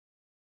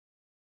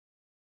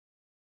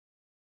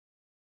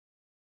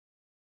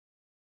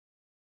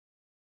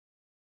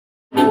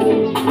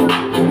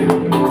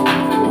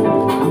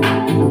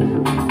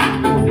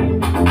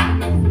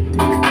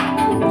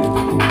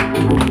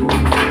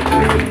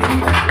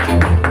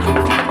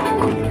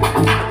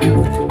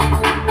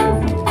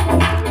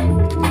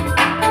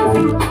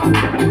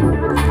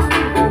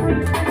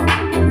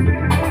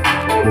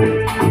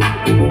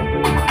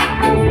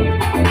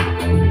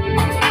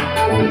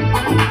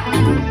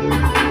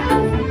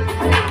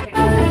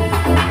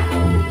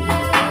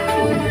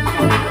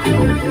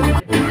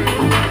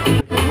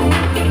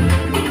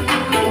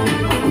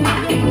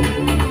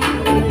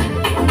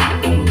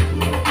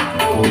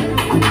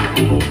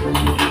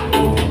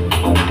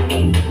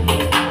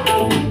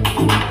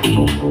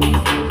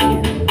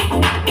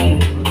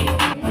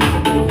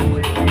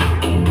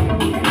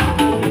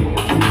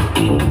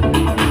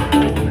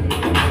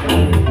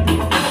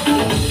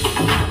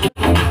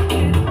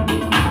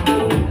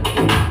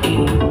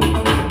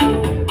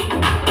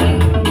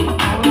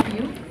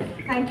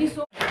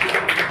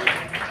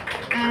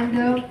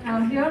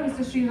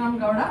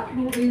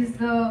Who is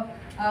the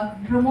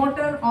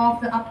promoter of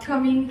the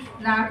upcoming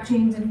lab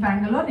change in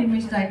Bangalore,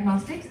 Image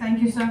Diagnostics.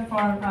 Thank you, sir,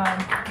 for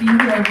being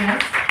here with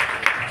us.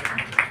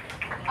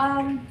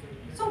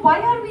 So why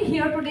are we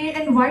here today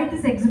and why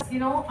this exists? You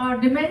know,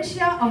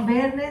 dementia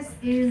awareness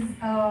is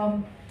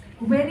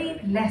very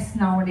less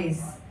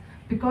nowadays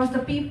because the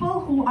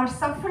people who are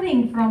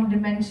suffering from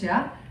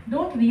dementia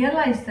don't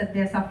realize that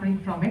they're suffering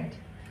from it.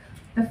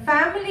 The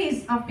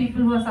families of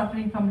people who are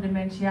suffering from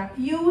dementia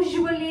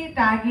usually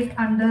tag it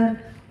under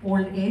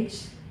old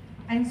age,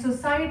 and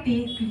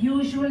society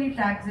usually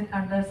tags it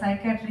under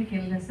psychiatric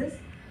illnesses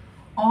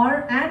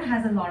and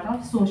has a lot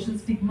of social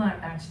stigma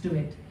attached to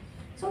it.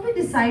 So we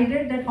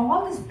decided that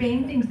all these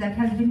paintings that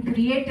has been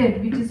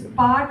created, which is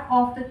part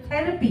of the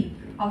therapy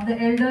of the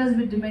elders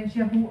with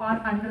dementia who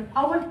are under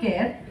our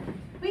care,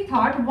 we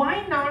thought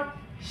why not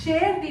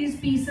share these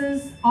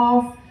pieces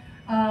of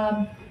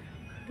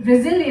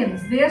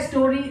resilience, their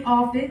story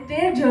of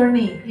their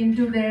journey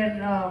into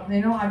their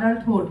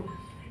adulthood,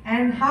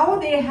 and how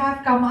they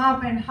have come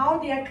up and how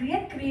they are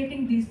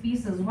creating these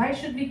pieces. Why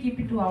should we keep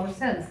it to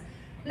ourselves?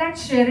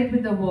 Let's share it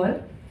with the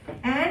world,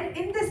 and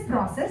in this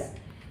process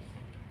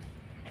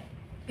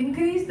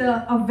increase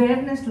the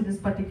awareness to this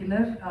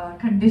particular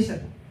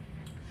condition.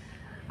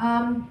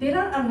 There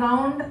are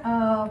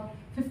around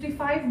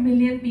 55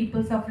 million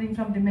people suffering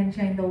from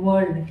dementia in the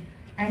world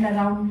and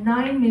around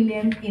 9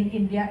 million in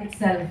India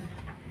itself.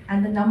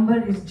 And the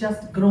number is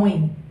just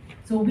growing.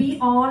 So we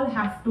all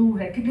have to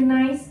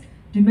recognize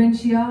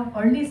dementia,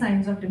 early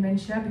signs of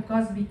dementia,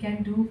 because we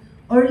can do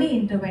early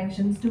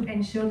interventions to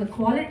ensure the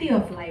quality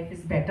of life is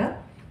better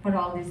for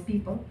all these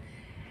people.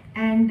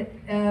 And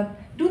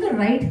do the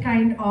right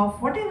kind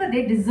of, whatever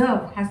they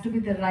deserve has to be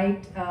the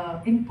right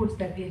inputs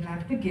that we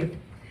have to give.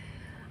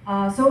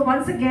 So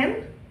once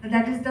again,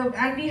 that is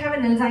and we have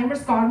an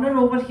Alzheimer's corner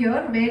over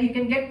here where you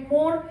can get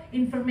more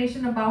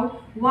information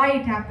about why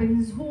it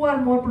happens, who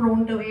are more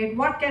prone to it,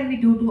 what can we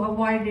do to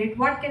avoid it,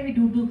 what can we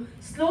do to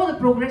slow the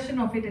progression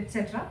of it,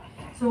 etc.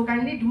 So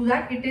kindly do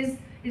that. It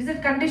is a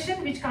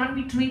condition which can't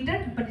be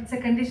treated, but it's a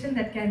condition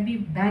that can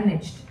be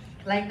managed.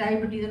 Like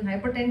diabetes and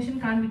hypertension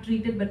can't be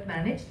treated but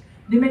managed.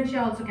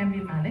 Dementia also can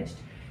be managed.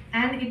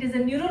 And it is a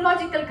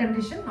neurological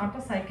condition, not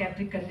a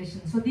psychiatric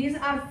condition. So these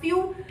are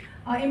few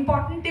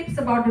important tips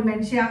about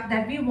dementia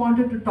that we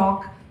wanted to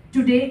talk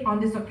today on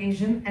this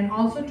occasion, and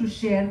also to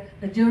share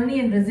the journey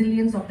and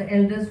resilience of the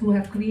elders who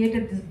have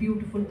created this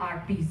beautiful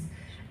art piece.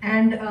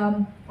 And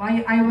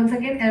I once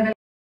again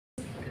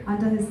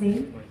under his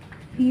name.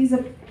 He is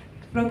a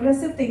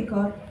progressive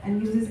thinker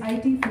and uses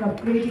IT for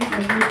upgrading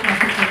regular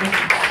traffic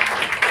conditions.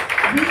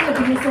 Being a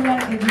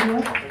DSLR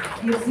engineer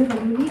gives him a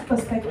unique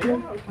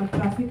perspective on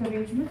traffic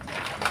arrangement.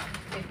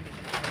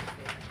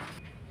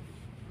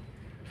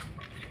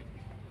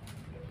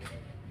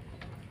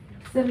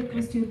 Sir,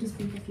 request you to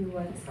speak a few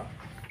words.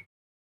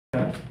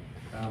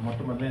 ಮೊಟ್ಟ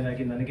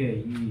ಮೊದಲನೇದಾಗಿ ನನಗೆ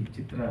ಈ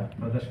ಚಿತ್ರ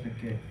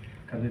ಪ್ರದರ್ಶನಕ್ಕೆ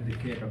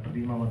ಕರೆದಿದ್ದಕ್ಕೆ doctor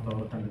Reema ಮತ್ತು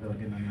ಅವರ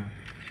ತಂಡದವರಿಗೆ ನನ್ನ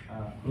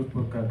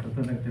ಹೃತ್ಪೂರ್ವಕ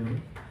ಕೃತಜ್ಞತೆಗಳು.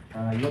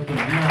 ಇವತ್ತು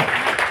ನನ್ನ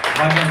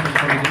ಭಾಗ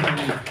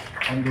ಈ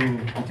ಒಂದು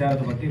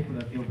ವಿಚಾರದ ಬಗ್ಗೆ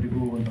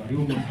ಪ್ರತಿಯೊಬ್ಬರಿಗೂ ಒಂದು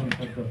ಅರಿವು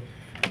ಮೂಡಿಸುವಂಥದ್ದು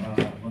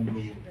ಒಂದು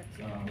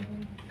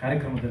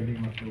ಕಾರ್ಯಕ್ರಮದಲ್ಲಿ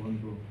ಮತ್ತು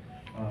ಒಂದು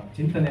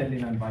ಚಿಂತನೆಯಲ್ಲಿ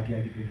ನಾನು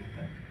ಭಾಗಿಯಾಗಿದ್ದೀನಿ ಅಂತ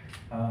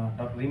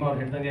ಡಾಕ್ಟರ್ ರೀಮಾ ಅವ್ರು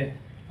ಹೇಳಿದಂಗೆ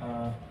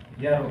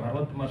ಯಾರು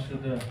 60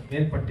 ವರ್ಷದ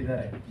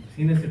ಮೇಲ್ಪಟ್ಟಿದ್ದಾರೆ,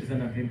 ಸೀನಿಯರ್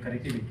ಸಿಟಿಸನ್ ಅಂತ ಏನು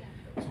ಕರಿತೀವಿ,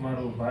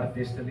 ಸುಮಾರು ಭಾರತ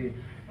ದೇಶದಲ್ಲಿ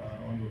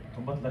ಒಂದು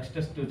 90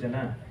 ಲಕ್ಷದಷ್ಟು ಜನ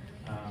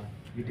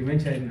ಈ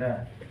ಡಿಮೆನ್ಷಿಯಾದಿಂದ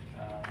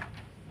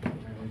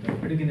ಒಂದು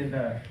ಪಿಡುಗಿನಿಂದ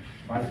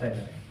ಬಾಳ್ತಾ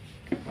ಇದ್ದಾರೆ.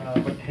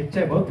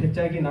 ಬಟ್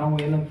ಹೆಚ್ಚಾಗಿ ನಾವು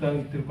ಏನಂತ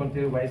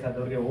ತಿಳ್ಕೊಳ್ತೀವಿ,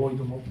 ವಯಸ್ಸಾದವ್ರಿಗೆ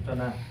ಇದು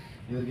ಮುಕ್ತನ,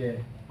 ಇವ್ರಿಗೆ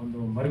ಒಂದು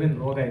ಮರುವಿನ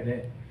ರೋಗ ಇದೆ,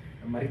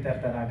 ಮರಿತಾ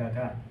ಇರ್ತಾರೆ ಆಗಾಗ,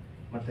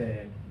 ಮತ್ತು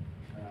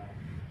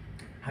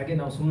ಹಾಗೆ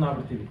ನಾವು ಸುಮ್ಮನೆ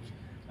ಆಗ್ಬಿಡ್ತೀವಿ.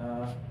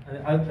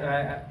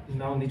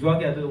 ನಾವು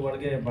ನಿಜವಾಗಿ ಅದು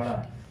ಒಳಗೆ ಭಾಳ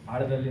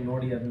ಆಳದಲ್ಲಿ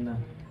ನೋಡಿ ಅದನ್ನು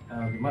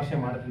ವಿಮರ್ಶೆ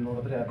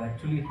ನೋಡಿದ್ರೆ ಅದು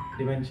ಆ್ಯಕ್ಚುಲಿ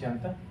ಡಿಮೆನ್ಷಿಯಾ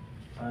ಅಂತ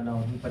ನಾವು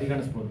ಅದನ್ನು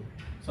ಪರಿಗಣಿಸ್ಬೋದು.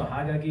 ಸೊ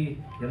ಹಾಗಾಗಿ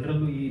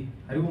ಎಲ್ಲರಲ್ಲೂ ಈ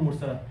ಅರಿವು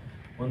ಮೂಡಿಸೋ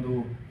ಒಂದು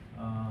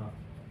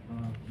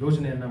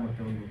ಯೋಜನೆಯನ್ನು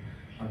ಮತ್ತು ಒಂದು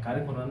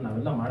ಕಾರ್ಯಕ್ರಮವನ್ನು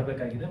ನಾವೆಲ್ಲ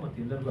ಮಾಡಬೇಕಾಗಿದೆ ಮತ್ತು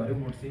ಎಲ್ಲರಿಗೂ ಅರಿವು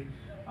ಮೂಡಿಸಿ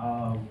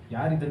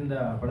ಯಾರು ಇದರಿಂದ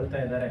ಬಳಲ್ತಾ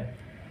ಇದ್ದಾರೆ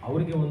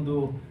ಅವರಿಗೆ ಒಂದು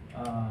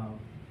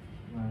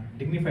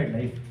ಡಿಗ್ನಿಫೈಡ್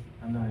ಲೈಫ್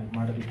ಅನ್ನು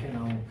ಮಾಡೋದಕ್ಕೆ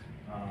ನಾವು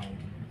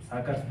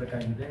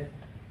ಸಹಕರಿಸಬೇಕಾಗಿದೆ,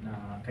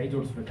 ಕೈ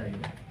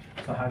ಜೋಡಿಸ್ಬೇಕಾಗಿದೆ.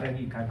 ಸೊ ಹಾಗಾಗಿ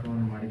ಈ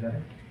ಕಾರ್ಯಕ್ರಮವನ್ನು ಮಾಡಿದ್ದಾರೆ.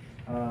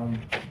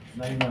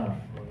 ನನ್ನ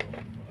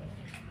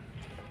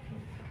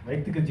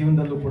ವೈಯಕ್ತಿಕ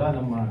ಜೀವನದಲ್ಲೂ ಕೂಡ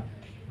ನಮ್ಮ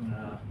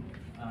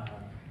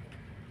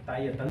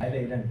ತಾಯಿಯ ತಂದೆ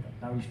ಇದೆ ಅಂತ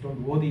ನಾವು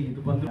ಇಷ್ಟೊಂದು ಓದಿ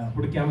ಇದು ಬಂದು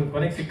ಹುಡುಕಿ ಆಮೇಲೆ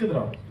ಕೊನೆಗೆ ಸಿಕ್ಕಿದ್ರು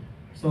ಅವರು.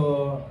 ಸೊ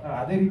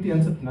ಅದೇ ರೀತಿ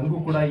ಅನ್ಸುತ್ತೆ ನನಗೂ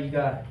ಕೂಡ. ಈಗ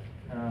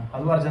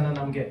ಹಲವಾರು ಜನ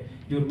ನಮಗೆ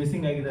ಇವ್ರು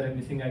ಮಿಸ್ಸಿಂಗ್ ಆಗಿದ್ದಾರೆ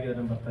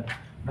ಅಂತ ಬರ್ತಾರೆ.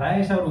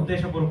 ಪ್ರಾಯಶಃ ಅವ್ರ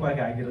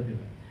ಉದ್ದೇಶಪೂರ್ವಕವಾಗಿ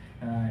ಆಗಿರೋದಿಲ್ಲ.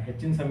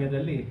 ಹೆಚ್ಚಿನ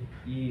ಸಮಯದಲ್ಲಿ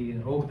ಈ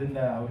ರೋಗದಿಂದ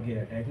ಅವ್ರಿಗೆ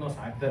ಡಯಾಗ್ನೋಸ್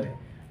ಆಗ್ದಲೆ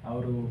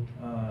ಅವರು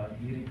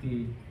ಈ ರೀತಿ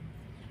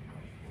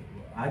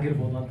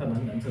ಆಗಿರ್ಬೋದು ಅಂತ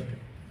ನನಗೆ ಅನಿಸುತ್ತೆ.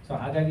 ಸೊ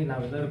ಹಾಗಾಗಿ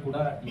ನಾವೆಲ್ಲರೂ ಕೂಡ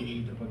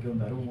ಇದ್ರ ಬಗ್ಗೆ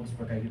ಒಂದು ಅರಿವು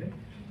ಮೂಡಿಸ್ಬೇಕಾಗಿದೆ,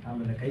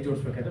 ಆಮೇಲೆ ಕೈ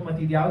ಜೋಡಿಸ್ಬೇಕಾಗಿದೆ. ಮತ್ತು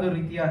ಇದು ಯಾವುದೇ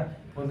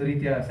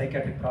ರೀತಿಯ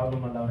ಸೈಕ್ಯಾಟ್ರಿಕ್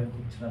ಪ್ರಾಬ್ಲಮ್ ಅಲ್ಲ, ಅವ್ರಿಗೆ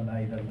ಹುಚ್ಚರಲ್ಲ,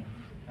 ಇದಲ್ಲ,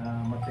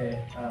 ಮತ್ತು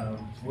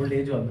ಓಲ್ಡ್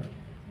ಏಜು ಅಲ್ಲ.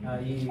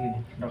 ಈ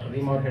ಡಾಕ್ಟರ್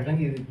ರೀಮಾ ಅವ್ರು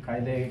ಹೇಳ್ದಂಗೆ ಈ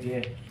ಕಾಯಿಲೆಗೆ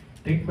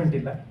ಟ್ರೀಟ್ಮೆಂಟ್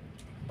ಇಲ್ಲ,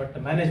 ಬಟ್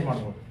ಮ್ಯಾನೇಜ್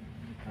ಮಾಡ್ಬೋದು.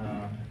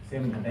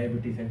 ಸೇಮ್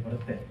ಡಯಾಬಿಟೀಸ್ ಏನು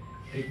ಬರುತ್ತೆ,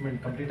 ಟ್ರೀಟ್ಮೆಂಟ್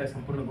ಕಂಪ್ಲೀಟಾಗಿ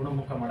ಸಂಪೂರ್ಣ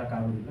ಗುಣಮುಖ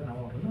ಮಾಡೋಕ್ಕಾಗೋದಿಲ್ಲ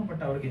ನಾವು ಅದನ್ನು,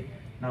 ಬಟ್ ಅವ್ರಿಗೆ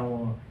ನಾವು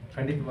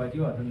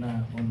ಖಂಡಿತವಾಗಿಯೂ ಅದನ್ನು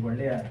ಒಂದು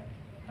ಒಳ್ಳೆಯ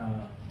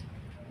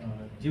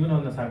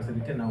ಜೀವನವನ್ನು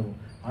ಸಾಗಿಸೋದಕ್ಕೆ ನಾವು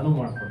ಅನುವು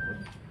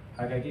ಮಾಡಿಕೊಡ್ಬೋದು.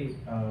 ಹಾಗಾಗಿ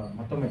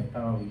ಮತ್ತೊಮ್ಮೆ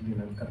ಇಲ್ಲಿ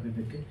ನಾನು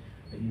ಕರೆದಿದ್ದಕ್ಕೆ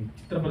ಈ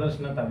ಚಿತ್ರ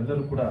ಪ್ರದರ್ಶನ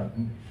ತಾವೆಲ್ಲರೂ ಕೂಡ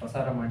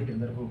ಪ್ರಸಾರ ಮಾಡಿ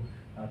ಎಲ್ಲರಿಗೂ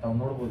ತಾವು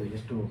ನೋಡ್ಬೋದು.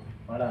 ಎಷ್ಟು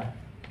ಭಾಳ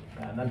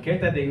ನಾನು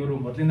ಕೇಳ್ತಾ ಇದ್ದೆ, ಇವರು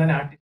ಮೊದಲಿಂದಾನೇ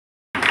artist.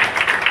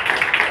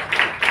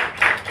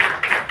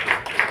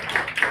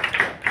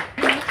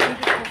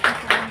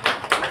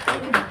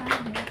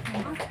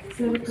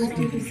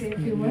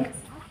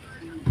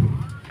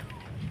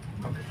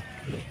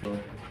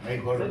 I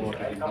heard about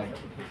it,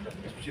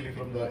 especially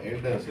from the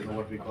elders,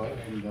 what we call,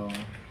 and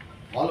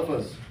all of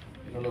us,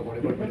 like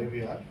whatever today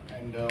we are,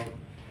 and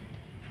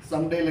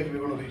someday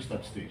we're going to reach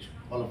that stage,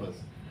 all of us.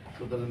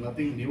 So there is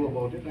nothing new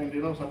about it,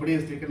 and somebody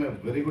has taken a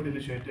very good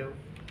initiative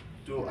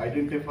to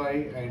identify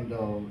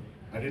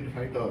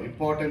the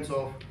importance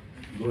of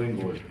growing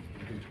old.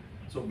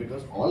 So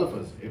because all of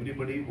us,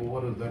 everybody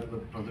whoever is there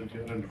present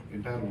here, and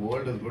entire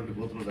world is going to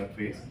go through that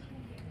phase.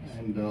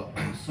 And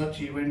such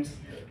events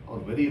are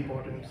very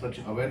important, such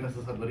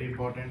awarenesses are very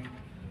important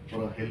for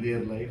a healthier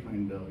life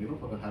and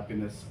for a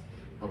happiness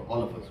for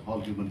all of us,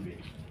 all human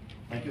beings.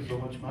 Thank you so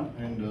much, ma'am,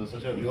 and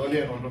such a really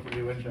and wonderful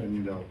event,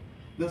 and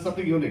there's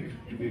something unique,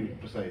 to be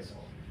precise,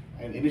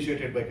 and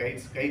initiated by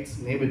KITES. KITES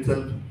name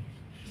itself,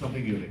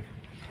 something unique.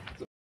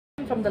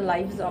 From the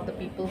lives of the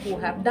people who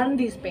have done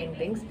these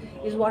paintings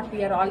is what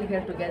we are all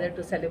here together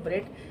to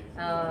celebrate.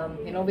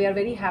 We are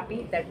very happy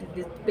that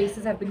these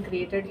spaces have been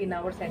created in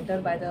our center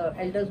by the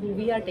elders who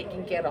we are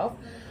taking care of.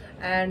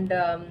 And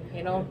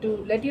to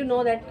let you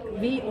know that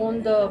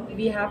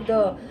we have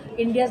the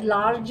India's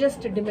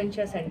largest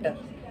dementia center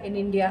in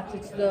India.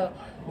 It's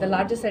the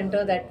largest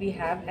center that we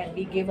have, and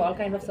we give all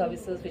kind of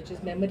services, which is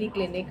memory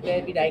clinic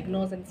where we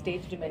diagnose and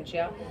stage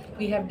dementia.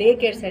 We have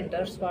daycare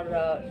centers for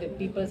the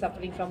people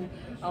suffering from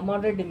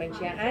moderate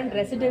dementia, and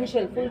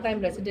full-time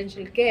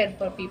residential care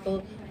for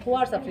people who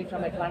are suffering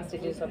from advanced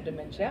stages of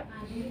dementia.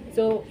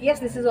 So yes,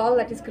 this is all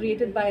that is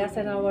created by us,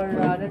 and our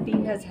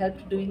team has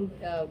helped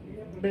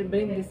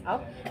bring this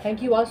up.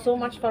 Thank you all so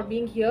much for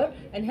being here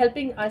and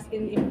helping us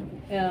in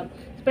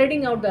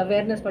spreading out the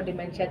awareness for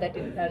dementia, that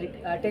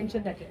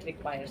attention that it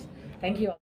requires. Thank you all.